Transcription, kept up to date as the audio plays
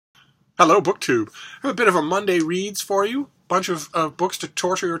Hello, BookTube. I have a bit of a Monday reads for you. Bunch of books to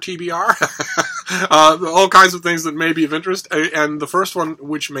torture your TBR. All kinds of things that may be of interest. And the first one,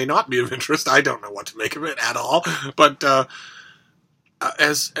 which may not be of interest, I don't know what to make of it at all. But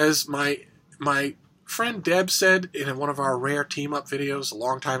as my friend Deb said in one of our rare team-up videos a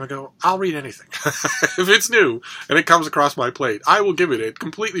long time ago, I'll read anything. If it's new and it comes across my plate, I will give it a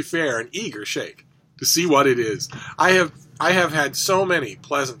completely fair and eager shake to see what it is. I have had so many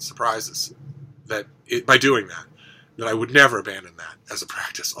pleasant surprises by doing that I would never abandon that as a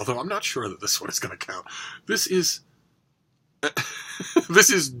practice. Although I'm not sure that this one is going to count. This is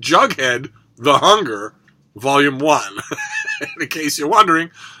Jughead: The Hunger, Volume 1. In case you're wondering,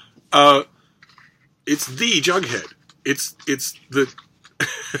 it's the Jughead. It's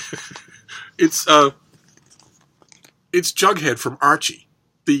Jughead from Archie,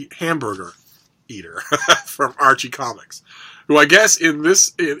 the hamburger eater from Archie Comics, who I guess in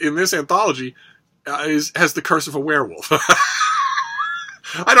this anthology has the curse of a werewolf.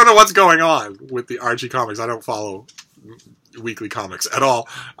 I don't know what's going on with the Archie Comics. I don't follow weekly comics at all,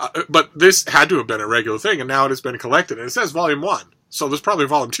 but this had to have been a regular thing, and now it has been collected, and it says Volume 1, so there's probably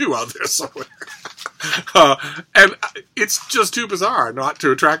Volume 2 out there somewhere. And it's just too bizarre not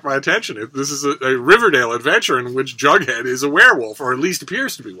to attract my attention. This is a Riverdale adventure in which Jughead is a werewolf, or at least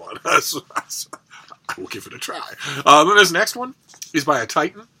appears to be one. So I will give it a try. Then this next one is by a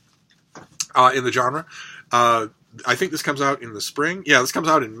Titan in the genre. I think this comes out in the spring. Yeah, this comes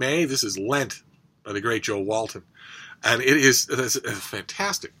out in May. This is Lent by the great Joe Walton. And it's a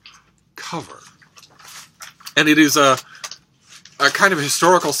fantastic cover. And it is a kind of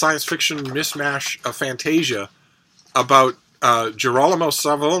historical science fiction mishmash of Fantasia about Girolamo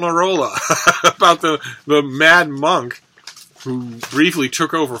Savonarola, about the mad monk who briefly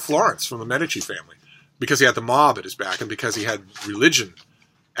took over Florence from the Medici family because he had the mob at his back and because he had religion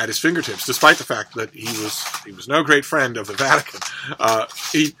at his fingertips, despite the fact that he was no great friend of the Vatican.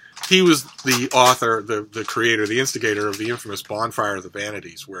 He was the author, the creator, the instigator of the infamous Bonfire of the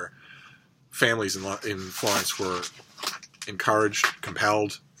Vanities, where families in Florence were encouraged,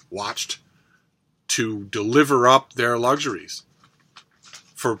 compelled, watched to deliver up their luxuries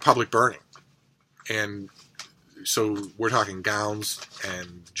for public burning. And so we're talking gowns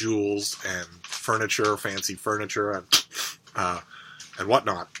and jewels and furniture, fancy furniture, and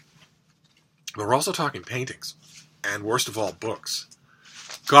whatnot. But we're also talking paintings, and worst of all, books.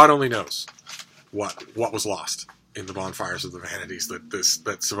 God only knows what was lost in the bonfires of the vanities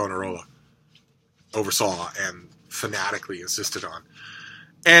that Savonarola oversaw and fanatically insisted on.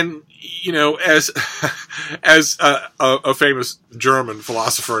 And, you know, as a famous German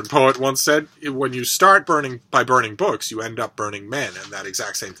philosopher and poet once said, when you start by burning books, you end up burning men, and that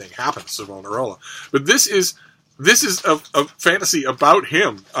exact same thing happened to Savonarola. But this is a fantasy about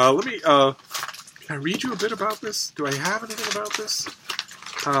him. Can I read you a bit about this? Do I have anything about this?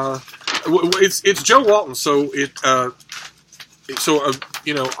 It's Joe Walton, so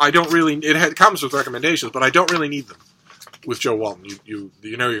I don't really. It comes with recommendations, but I don't really need them with Joe Walton. You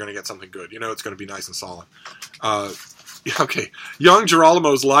know you're going to get something good. You know it's going to be nice and solid. Okay, young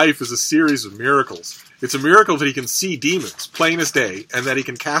Girolamo's life is a series of miracles. It's a miracle that he can see demons, plain as day, and that he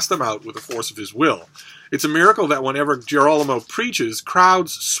can cast them out with the force of his will. It's a miracle that whenever Girolamo preaches,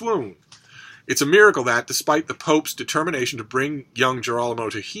 crowds swoon. It's a miracle that, despite the Pope's determination to bring young Girolamo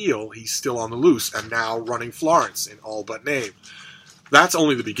to heel, he's still on the loose and now running Florence in all but name. That's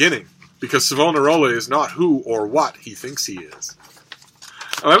only the beginning, because Savonarola is not who or what he thinks he is.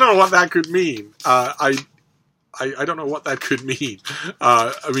 And I don't know what that could mean. I don't know what that could mean.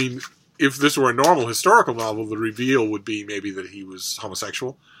 I mean, if this were a normal historical novel, the reveal would be maybe that he was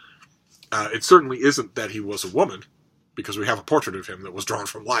homosexual. It certainly isn't that he was a woman, because we have a portrait of him that was drawn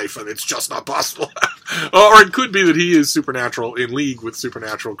from life, and it's just not possible. Or it could be that he is supernatural in league with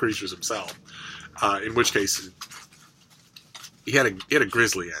supernatural creatures himself, in which case he had a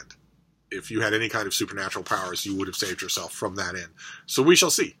grisly end. If you had any kind of supernatural powers, you would have saved yourself from that end. So we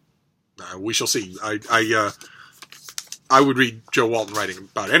shall see. We shall see. I would read Joe Walton writing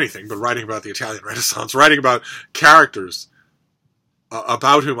about anything, but writing about the Italian Renaissance, writing about characters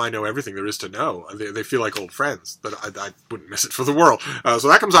about whom I know everything there is to know. They feel like old friends. That I wouldn't miss it for the world. So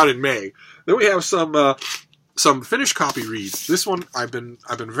that comes out in May. Then we have some finished copy reads. This one I've been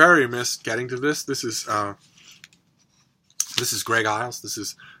very amiss getting to this. This is Greg Isles. This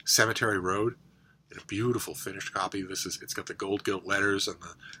is Cemetery Road. In a beautiful finished copy. It's got the gold gilt letters and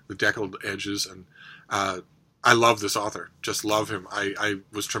the deckled edges, and I love this author. Just love him. I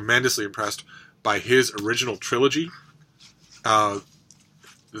was tremendously impressed by his original trilogy.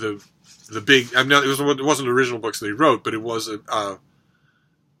 The big, it wasn't original books that he wrote, but it was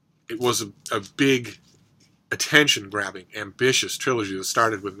it was a big, attention-grabbing, ambitious trilogy that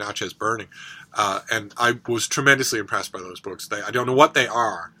started with Natchez Burning. And I was tremendously impressed by those books. I don't know what they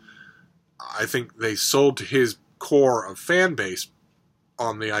are. I think they sold to his core of fan base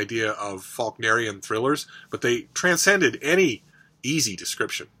on the idea of Faulknerian thrillers, but they transcended any easy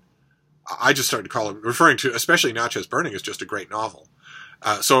description. I just started to call them, referring to, especially Natchez Burning, as just a great novel.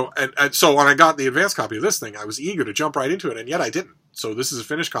 So when I got the advanced copy of this thing, I was eager to jump right into it, and yet I didn't. So this is a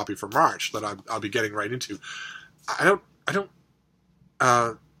finished copy for March that I'll be getting right into. I don't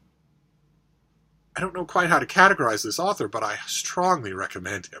know quite how to categorize this author, but I strongly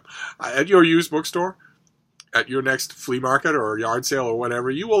recommend him. At your used bookstore, at your next flea market or yard sale or whatever,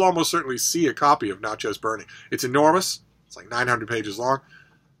 you will almost certainly see a copy of Natchez Burning. It's enormous. It's like 900 pages long.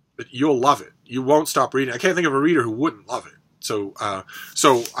 But you'll love it. You won't stop reading. I can't think of a reader who wouldn't love it. So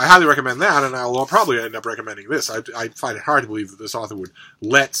I highly recommend that, and I'll probably end up recommending this. I find it hard to believe that this author would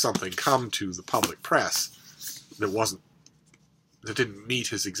let something come to the public press that didn't meet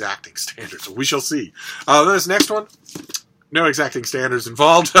his exacting standards. We shall see. This next one, no exacting standards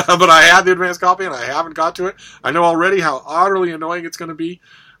involved, but I had the advanced copy and I haven't got to it. I know already how utterly annoying it's going to be,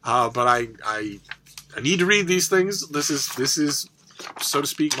 but I need to read these things. This is, so to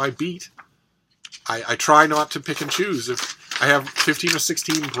speak, my beat. I try not to pick and choose. If I have 15 or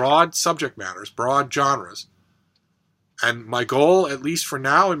 16 broad subject matters, broad genres, and my goal, at least for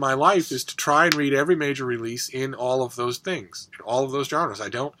now in my life, is to try and read every major release in all of those things, in all of those genres. I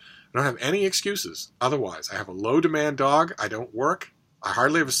don't have any excuses otherwise. I have a low-demand dog. I don't work. I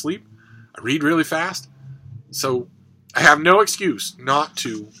hardly ever sleep. I read really fast. So I have no excuse not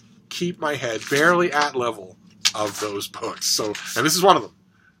to keep my head barely at level of those books. And this is one of them.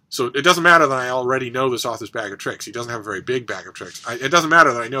 So it doesn't matter that I already know this author's bag of tricks. He doesn't have a very big bag of tricks. It doesn't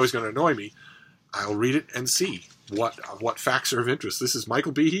matter that I know he's going to annoy me. I'll read it and see what facts are of interest. This is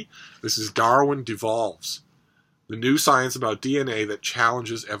Michael Behe. This is Darwin Devolves, the new science about DNA that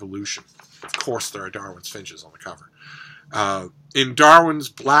challenges evolution. Of course, there are Darwin's finches on the cover. In Darwin's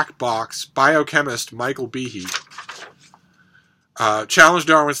Black Box, biochemist Michael Behe challenged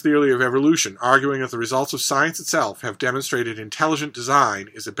Darwin's theory of evolution, arguing that the results of science itself have demonstrated intelligent design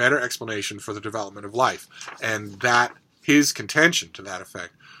is a better explanation for the development of life, and that his contention to that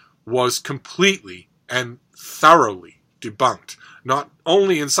effect was completely and thoroughly debunked, not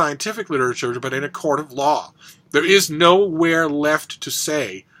only in scientific literature, but in a court of law. There is nowhere left to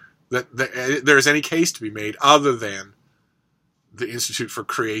say that there is any case to be made other than the Institute for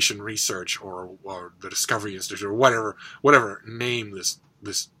Creation Research or the Discovery Institute or whatever name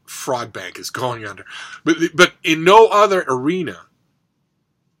this fraud bank is going under. But in no other arena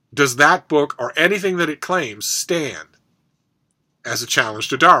does that book or anything that it claims stand as a challenge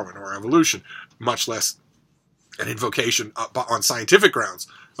to Darwin or evolution, much less an invocation on scientific grounds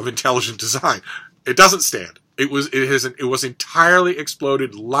of intelligent design. It doesn't stand. It was entirely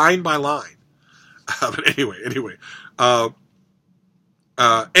exploded line by line. But anyway.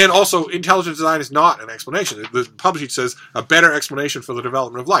 And also, intelligent design is not an explanation. The publishing says a better explanation for the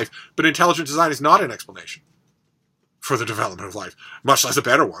development of life, but intelligent design is not an explanation for the development of life, much less a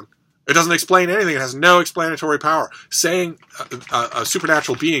better one. It doesn't explain anything. It has no explanatory power. Saying a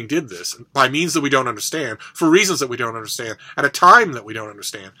supernatural being did this by means that we don't understand, for reasons that we don't understand, at a time that we don't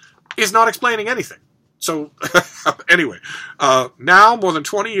understand, is not explaining anything. So, anyway, now, more than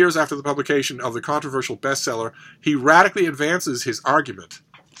 20 years after the publication of the controversial bestseller, he radically advances his argument,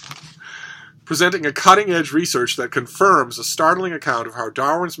 presenting a cutting-edge research that confirms a startling account of how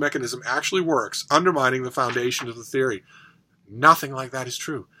Darwin's mechanism actually works, undermining the foundation of the theory. Nothing like that is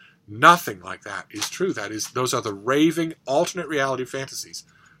true. Nothing like that is true. Those are the raving alternate reality fantasies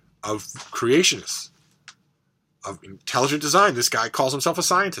of creationists, of intelligent design. This guy calls himself a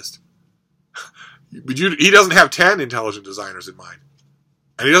scientist. But he doesn't have 10 intelligent designers in mind.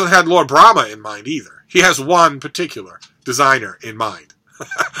 And he doesn't have Lord Brahma in mind either. He has one particular designer in mind.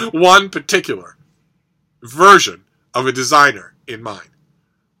 One particular version of a designer in mind.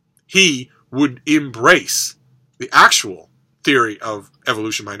 He would embrace the actual theory of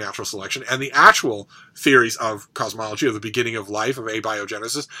evolution by natural selection and the actual theories of cosmology, of the beginning of life, of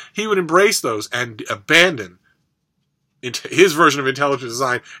abiogenesis. He would embrace those and abandon his version of intelligent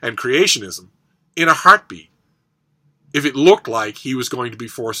design and creationism in a heartbeat, if it looked like he was going to be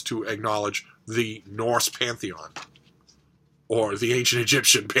forced to acknowledge the Norse pantheon or the ancient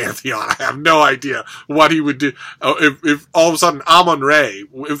Egyptian pantheon. I have no idea what he would do if all of a sudden Amun-Re,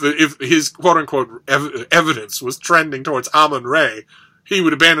 if his quote-unquote evidence was trending towards Amun-Re, he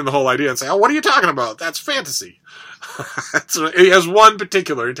would abandon the whole idea and say, oh, what are you talking about? That's fantasy. So he has one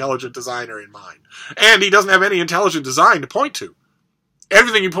particular intelligent designer in mind. And he doesn't have any intelligent design to point to.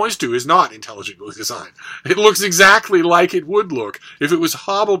 Everything he points to is not intelligently designed. It looks exactly like it would look if it was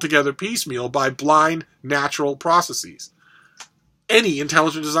hobbled together piecemeal by blind natural processes. Any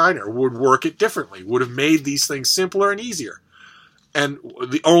intelligent designer would work it differently, would have made these things simpler and easier. And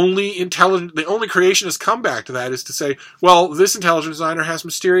the only creationist comeback to that is to say, well, this intelligent designer has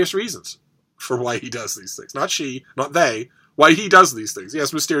mysterious reasons for why he does these things. Not she, not they. Why he does these things. He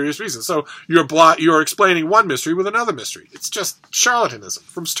has mysterious reasons. So you're explaining one mystery with another mystery. It's just charlatanism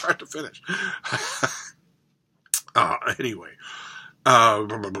from start to finish. Anyway.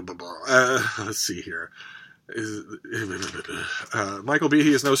 Let's see here. Michael Behe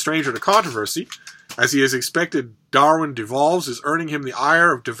is no stranger to controversy. As he has expected, Darwin devolves is earning him the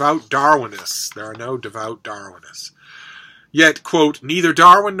ire of devout Darwinists. There are no devout Darwinists. Yet, quote, neither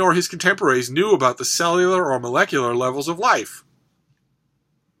Darwin nor his contemporaries knew about the cellular or molecular levels of life.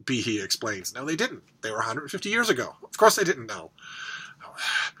 Behe explains. No, they didn't. They were 150 years ago. Of course they didn't know.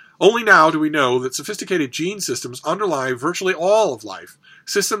 Only now do we know that sophisticated gene systems underlie virtually all of life,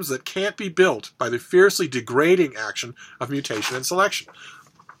 systems that can't be built by the fiercely degrading action of mutation and selection.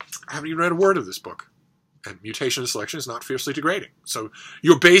 I haven't even read a word of this book. And mutation and selection is not fiercely degrading. So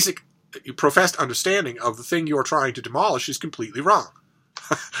your basic professed understanding of the thing you're trying to demolish is completely wrong.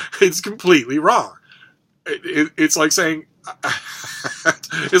 It's completely wrong. It's like saying,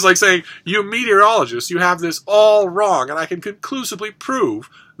 you meteorologists, you have this all wrong, and I can conclusively prove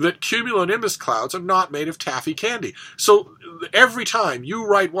that cumulonimbus clouds are not made of taffy candy. So every time you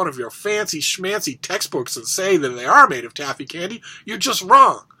write one of your fancy schmancy textbooks and say that they are made of taffy candy, you're just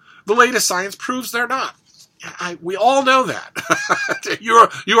wrong. The latest science proves they're not. We all know that.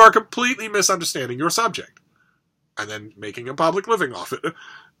 You are completely misunderstanding your subject, and then making a public living off it.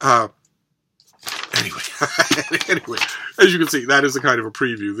 Anyway, as you can see, that is a kind of a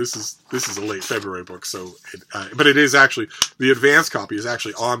preview. This is a late February book, so but it is actually, the advanced copy is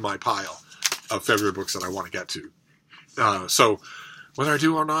actually on my pile of February books that I want to get to. So whether I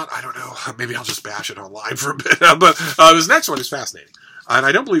do or not, I don't know. Maybe I'll just bash it online for a bit. But this next one is fascinating. And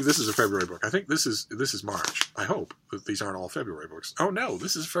I don't believe this is a February book. I think this is March. I hope that these aren't all February books. Oh no,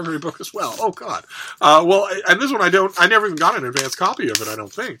 this is a February book as well. Oh God. Well, and this one I never even got an advanced copy of it, I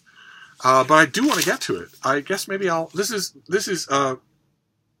don't think. But I do want to get to it. I guess maybe this is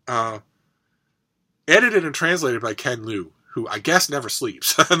edited and translated by Ken Liu, who I guess never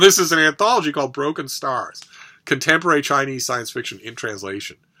sleeps. And this is an anthology called Broken Stars, Contemporary Chinese Science Fiction in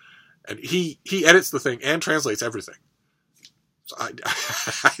Translation. And he edits the thing and translates everything.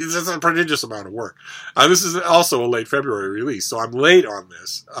 It's a prodigious amount of work. This is also a late February release, so I'm late on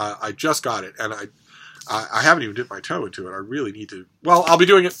this. I just got it, and I haven't even dipped my toe into it. I really need to. Well, I'll be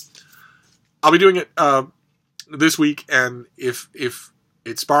doing it this week, and if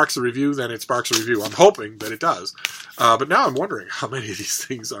it sparks a review, then it sparks a review. I'm hoping that it does. But now I'm wondering how many of these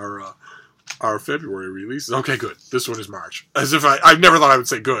things are February releases. Okay, good. This one is March. As if I've never thought I would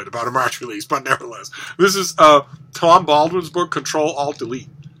say good about a March release, but nevertheless. This is Tom Baldwin's book, Control-Alt-Delete.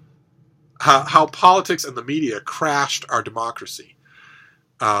 How Politics and the Media Crashed Our Democracy.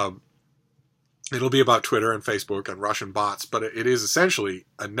 It'll be about Twitter and Facebook and Russian bots, but it is essentially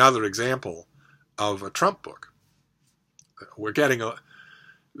another example of a Trump book. We're getting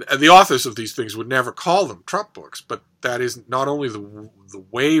the authors of these things would never call them Trump books, but that is not only the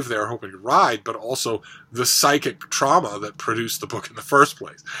wave they're hoping to ride, but also the psychic trauma that produced the book in the first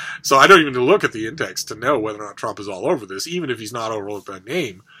place. So I don't even look at the index to know whether or not Trump is all over this, even if he's not over it by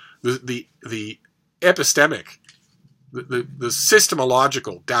name. The epistemic, the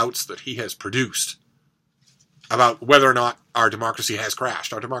systemological doubts that he has produced about whether or not our democracy has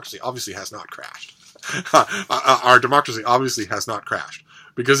crashed. Our democracy obviously has not crashed. Our democracy obviously has not crashed.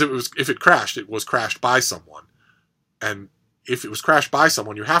 Because if it crashed, it was crashed by someone. And if it was crashed by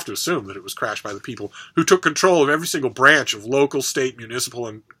someone, you have to assume that it was crashed by the people who took control of every single branch of local, state, municipal,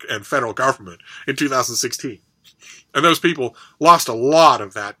 and federal government in 2016. And those people lost a lot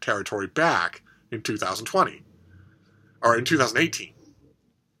of that territory back in 2020. Or in 2018.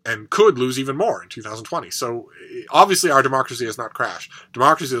 And could lose even more in 2020. So, obviously our democracy has not crashed.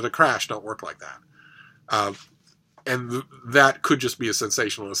 Democracies that have crashed don't work like that. And that could just be a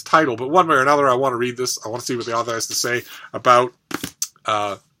sensationalist title. But one way or another, I want to read this. I want to see what the author has to say about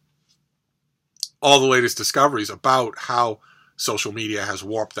all the latest discoveries about how social media has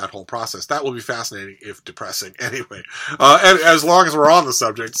warped that whole process. That will be fascinating, if depressing. Anyway, and as long as we're on the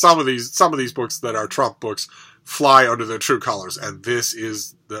subject, some of these books that are Trump books fly under their true colors, and this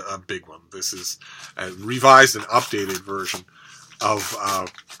is a big one. This is a revised and updated version of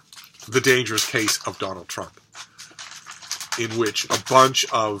The Dangerous Case of Donald Trump, in which a bunch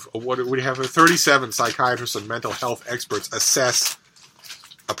of, what do we have, 37 psychiatrists and mental health experts assess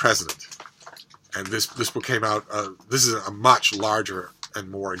a president. And this book came out, this is a much larger and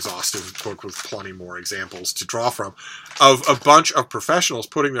more exhaustive book with plenty more examples to draw from, of a bunch of professionals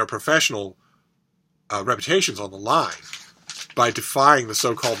putting their professional reputations on the line by defying the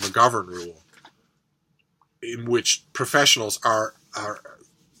so-called McGovern rule, in which professionals are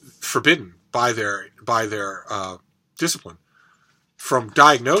forbidden by their discipline from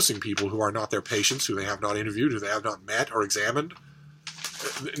diagnosing people who are not their patients, who they have not interviewed, who they have not met or examined.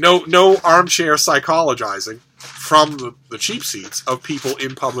 No armchair psychologizing from the cheap seats of people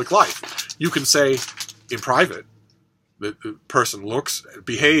in public life. You can say in private that the person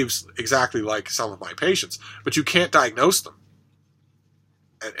behaves exactly like some of my patients, but you can't diagnose them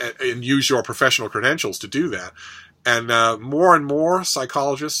and use your professional credentials to do that. And more and more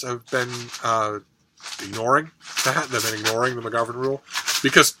psychologists have been ignoring that. They've been ignoring the McGovern rule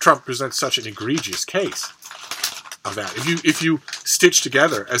because Trump presents such an egregious case of that. If you stitch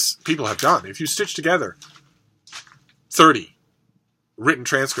together, as people have done, if you stitch together 30 written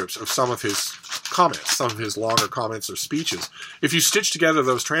transcripts of some of his comments, some of his longer comments or speeches, if you stitch together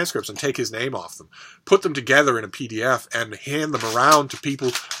those transcripts and take his name off them, put them together in a PDF and hand them around to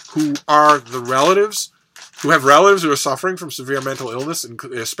people who are the relatives, who have relatives who are suffering from severe mental illness, and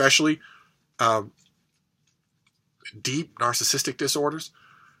especially deep narcissistic disorders,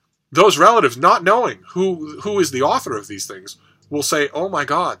 those relatives, not knowing who is the author of these things, will say, oh my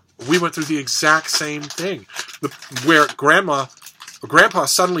God, we went through the exact same thing. Where Grandpa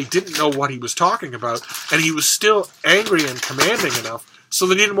suddenly didn't know what he was talking about, and he was still angry and commanding enough so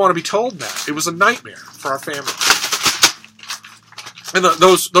that he didn't want to be told that. It was a nightmare for our family. And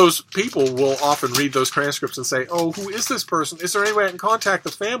those people will often read those transcripts and say, oh, who is this person? Is there any way I can contact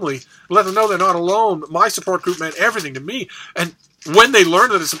the family? Let them know they're not alone. My support group meant everything to me. And when they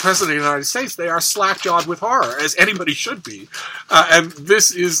learn that it's the President of the United States, they are slack-jawed with horror, as anybody should be. And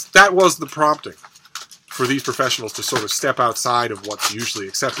that was the prompting for these professionals to sort of step outside of what's usually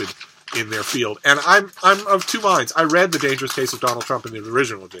accepted in their field. And I'm of two minds. I read The Dangerous Case of Donald Trump in the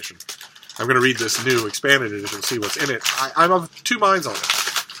original edition. I'm going to read this new expanded edition and see what's in it. I'm of two minds on it.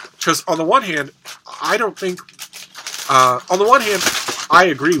 Because on the one hand, I don't think... on the one hand, I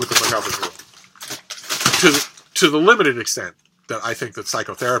agree with the McGovern rule. To the limited extent that I think that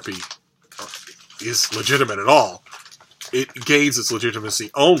psychotherapy is legitimate at all, it gains its legitimacy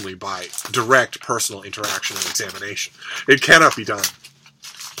only by direct personal interaction and examination. It cannot be done,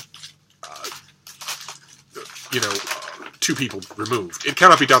 two people removed. It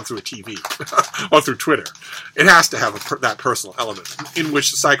cannot be done through a TV or through Twitter. It has to have that personal element in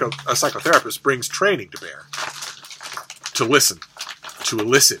which a psychotherapist brings training to bear to listen, to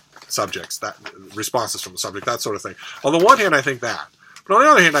elicit subjects, that responses from the subject, that sort of thing. On the one hand, I think that. But on the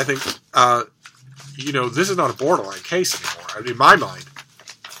other hand, I think, this is not a borderline case anymore. I mean, in my mind,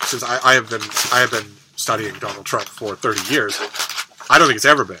 since I have been studying Donald Trump for 30 years, I don't think it's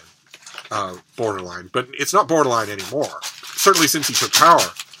ever been borderline. But it's not borderline anymore. Certainly since he took power,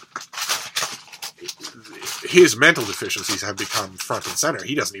 his mental deficiencies have become front and center.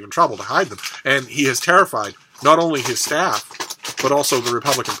 He doesn't even trouble to hide them. And he has terrified not only his staff, but also the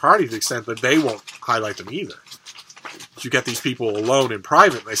Republican Party to the extent that they won't highlight them either. You get these people alone in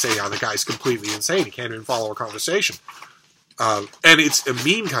private, and they say, the guy's completely insane. He can't even follow a conversation. And it's a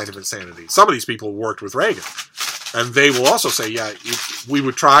mean kind of insanity. Some of these people worked with Reagan. And they will also say, we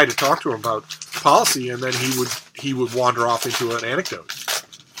would try to talk to him about policy, and then he would wander off into an anecdote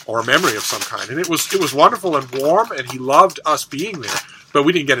or a memory of some kind. And it was wonderful and warm, and he loved us being there, but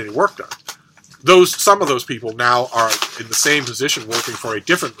we didn't get any work done. Some of those people now are in the same position working for a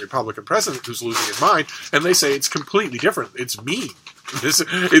different Republican president who's losing his mind, and they say it's completely different. It's mean.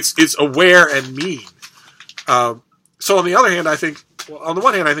 It's aware and mean. So on the other hand, I think, on the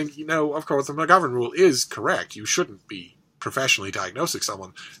one hand, I think, of course, the McGovern rule is correct. You shouldn't be professionally diagnosing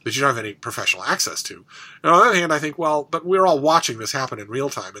someone that you don't have any professional access to. And on the other hand, I think, but we're all watching this happen in real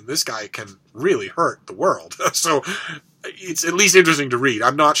time, and this guy can really hurt the world. So it's at least interesting to read.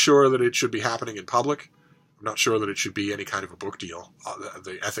 I'm not sure that it should be happening in public. I'm not sure that it should be any kind of a book deal.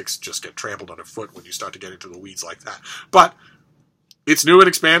 The ethics just get trampled underfoot when you start to get into the weeds like that. But it's new and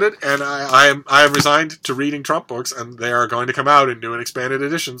expanded, and I am resigned to reading Trump books, and they are going to come out in new and expanded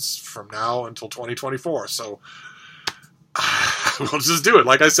editions from now until 2024. So we'll just do it.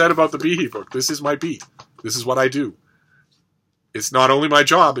 Like I said about the Behe book, this is my beat. This is what I do. It's not only my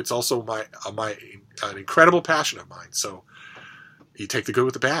job; it's also an incredible passion of mine. So you take the good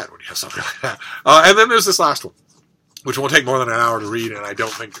with the bad when you have something like that. And then there's this last one, which won't take more than an hour to read, and I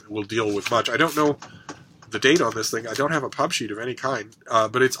don't think we'll deal with much. I don't know the date on this thing. I don't have a pub sheet of any kind,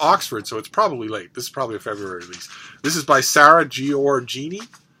 but it's Oxford, so it's probably late. This is probably a February release. This is by Sarah Giorgini,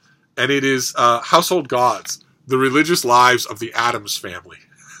 and it is Household Gods, The Religious Lives of the Addams Family.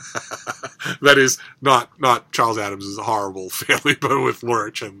 That is not Charles Addams' horrible family, but with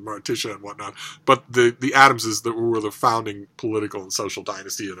Lurch and Morticia and whatnot. But the Addamses that were the founding political and social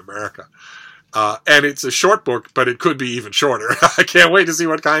dynasty in America. And it's a short book, but it could be even shorter. I can't wait to see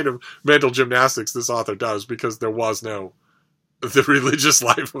what kind of mental gymnastics this author does, because there was no... The religious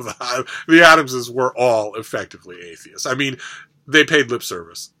life of the Addamses were all effectively atheists. I mean, they paid lip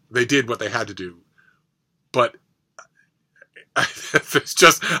service. They did what they had to do. But it's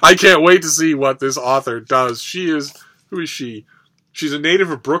just, I can't wait to see what this author does. Who is she? She's a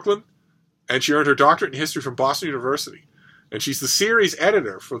native of Brooklyn, and she earned her doctorate in history from Boston University. And she's the series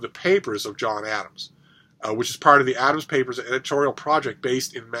editor for the Papers of John Adams, which is part of the Adams Papers editorial project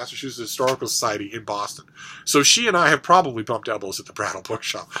based in Massachusetts Historical Society in Boston. So she and I have probably bumped elbows at the Brattle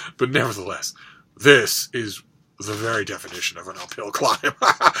Bookshop. But nevertheless, this is the very definition of an uphill climb.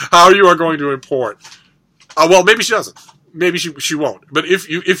 How you are going to import... well, maybe she doesn't. Maybe she won't. But if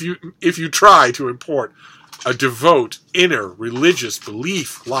you try to import a devout, inner, religious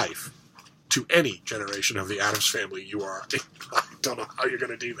belief life to any generation of the Addams family, I don't know how you're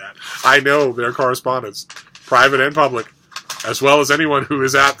going to do that. I know their correspondence, private and public, as well as anyone who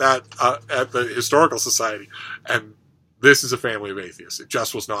is at at the Historical Society. And this is a family of atheists. It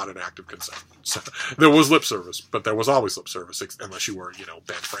just was not an act of consent. So, there was lip service, but there was always lip service, unless you were,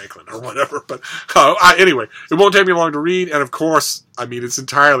 Ben Franklin or whatever. But anyway, it won't take me long to read. And of course, I mean, it's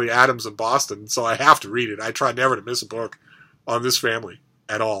entirely Adams and Boston, so I have to read it. I try never to miss a book on this family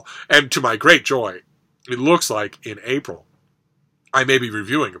at all. And to my great joy, it looks like in April, I may be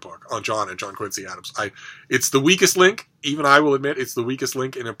reviewing a book on John and John Quincy Adams. It's the weakest link. Even I will admit it's the weakest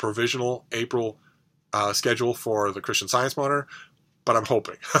link in a provisional April schedule for the Christian Science Monitor, but I'm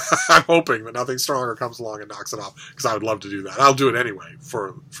hoping. I'm hoping that nothing stronger comes along and knocks it off, because I would love to do that. I'll do it anyway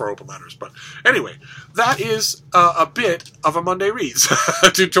for open letters. But anyway, that is a bit of a Monday Reads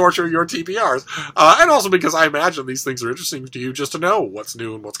to torture your TBRs, and also because I imagine these things are interesting to you just to know what's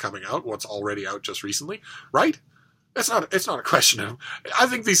new and what's coming out, what's already out just recently, right? It's not a question of... I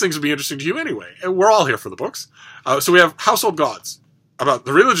think these things would be interesting to you anyway. And we're all here for the books. So we have Household Gods, about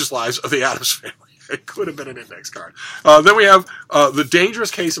the religious lives of the Addams family. It could have been an index card. Then we have The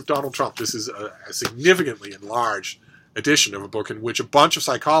Dangerous Case of Donald Trump. This is a significantly enlarged edition of a book in which a bunch of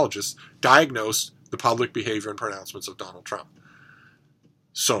psychologists diagnosed the public behavior and pronouncements of Donald Trump.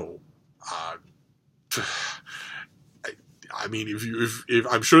 So, I mean, if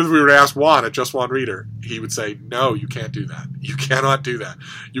I'm sure if we were to ask Juan at Just One Reader, he would say, no, you can't do that. You cannot do that.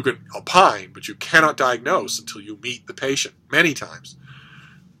 You can opine, but you cannot diagnose until you meet the patient many times.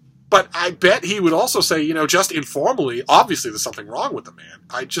 But I bet he would also say, just informally, obviously there's something wrong with the man.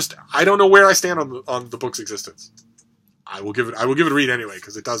 I don't know where I stand on the book's existence. I will give it a read anyway,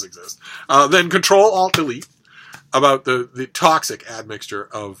 because it does exist. Then Control-Alt-Delete, about the toxic admixture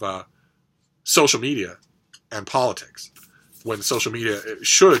of social media and politics, when social media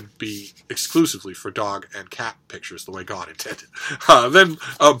should be exclusively for dog and cat pictures, the way God intended. Then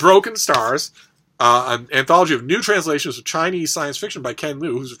Broken Stars, an anthology of new translations of Chinese science fiction by Ken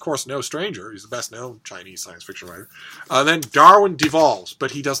Liu, who's of course no stranger. He's the best-known Chinese science fiction writer. Then Darwin Devolves,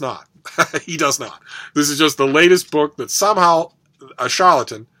 but he does not. He does not. This is just the latest book that somehow a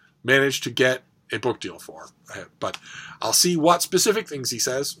charlatan managed to get a book deal for. But I'll see what specific things he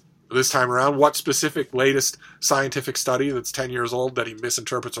says this time around, what specific latest scientific study that's 10 years old that he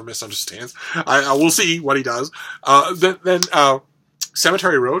misinterprets or misunderstands. I will see what he does. Then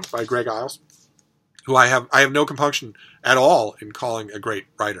Cemetery Road by Greg Iles, who I have no compunction at all in calling a great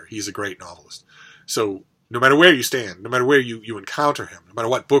writer. He's a great novelist. So no matter where you stand, no matter where you encounter him, no matter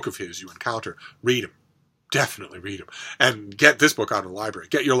what book of his you encounter, read him. Definitely read him. And get this book out of the library.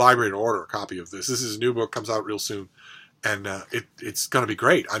 Get your library to order a copy of this. This is a new book, comes out real soon. And it's going to be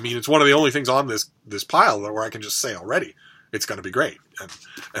great. I mean, it's one of the only things on this pile where I can just say already, it's going to be great.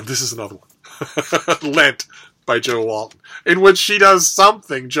 And this is another one. Lent by Jo Walton, in which she does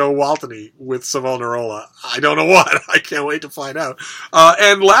something Jo Walton-y with Simone Arola. I don't know what. I can't wait to find out.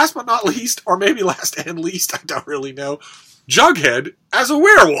 And last but not least, or maybe last and least, I don't really know, Jughead as a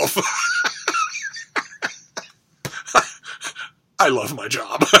werewolf. I love my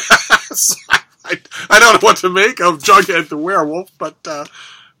job. So I don't know what to make of Jughead the werewolf, but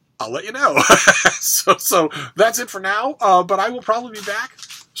I'll let you know. So that's it for now, but I will probably be back,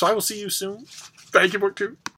 so I will see you soon. Thank you, BookTube.